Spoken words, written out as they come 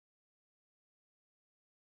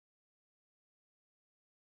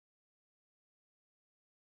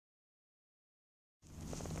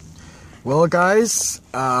Well, guys,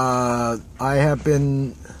 I have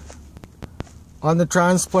been on the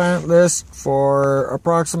transplant list for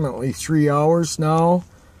approximately 3 hours now.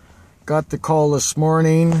 Got the call this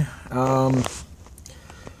morning.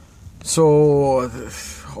 So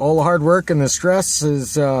all the hard work and the stress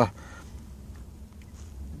has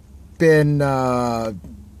been well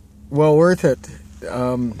worth it.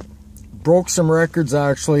 Broke some records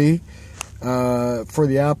actually for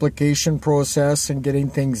the application process and getting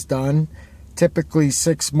things done. Typically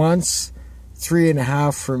 6 months,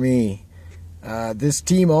 3.5 for me. This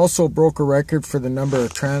team also broke a record for the number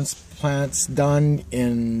of transplants done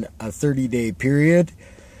in a 30-day period.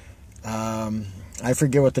 I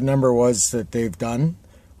forget what the number was that they've done.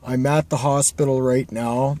 I'm at the hospital right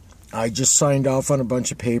now. I just signed off on a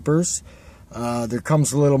bunch of papers. There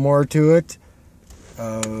comes a little more to it.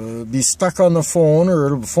 Be stuck on the phone,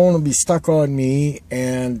 or the phone will be stuck on me,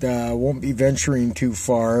 and won't be venturing too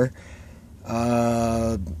far.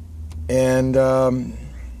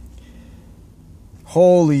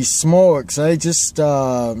 Holy smokes, I just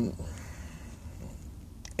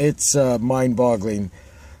it's mind-boggling.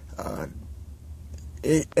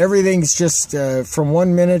 Everything's just from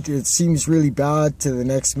 1 minute it seems really bad to the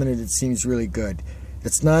next minute it seems really good.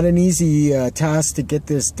 It's not an easy task to get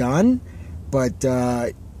this done, but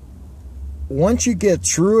once you get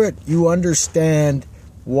through it, you understand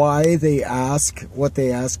why they ask what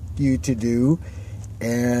they ask you to do.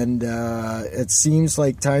 And it seems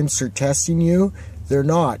like times are testing you. They're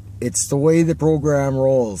not. It's the way the program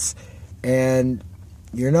rolls. And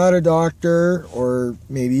you're not a doctor, or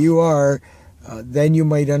maybe you are, then you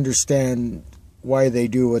might understand why they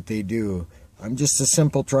do what they do. I'm just a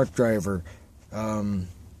simple truck driver.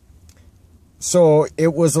 So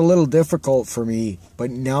it was a little difficult for me,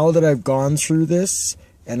 but now that I've gone through this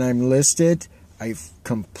and I'm listed, I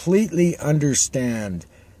completely understand.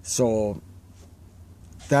 So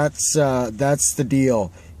that's the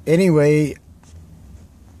deal. Anyway,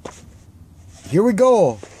 here we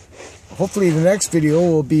go. Hopefully the next video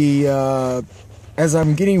will be as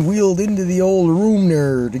I'm getting wheeled into the old room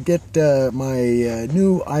there to get my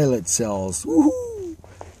new islet cells. Woohoo!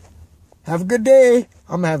 Have a good day.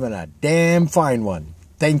 I'm having a damn fine one.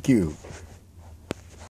 Thank you.